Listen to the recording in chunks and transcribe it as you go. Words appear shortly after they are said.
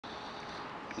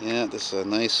Yeah, this is a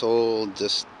nice old,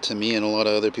 just to me and a lot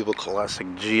of other people, classic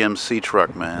GMC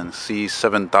truck, man.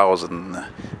 C7000.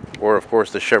 Or, of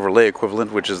course, the Chevrolet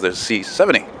equivalent, which is the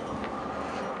C70.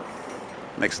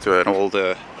 Next to an old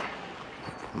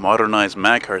modernized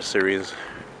Macar series.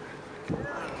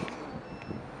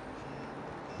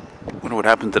 Wonder what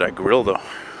happened to that grill, though.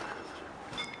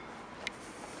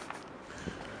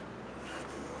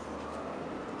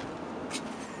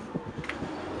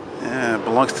 Yeah, it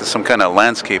belongs to some kind of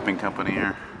landscaping company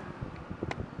here.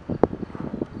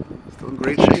 Still in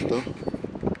great shape, though.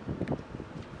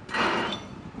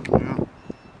 Yeah.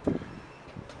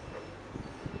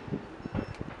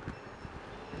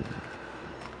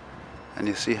 And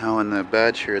you see how in the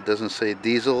badge here it doesn't say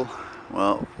diesel?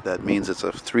 Well, that means it's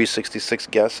a 366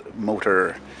 gas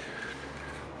motor.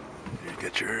 You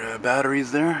get your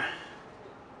batteries there.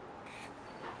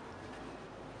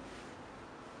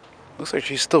 Looks like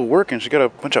she's still working. She got a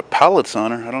bunch of pallets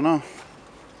on her. I don't know.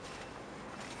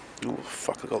 Oh,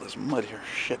 fuck, look at all this mud here.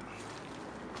 Shit.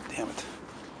 Damn it.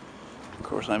 Of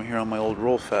course, I'm here on my old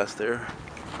roll fast there.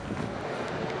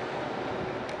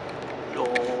 The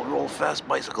old roll fast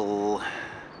bicycle.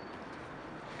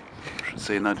 I should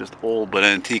say not just old, but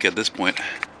antique at this point.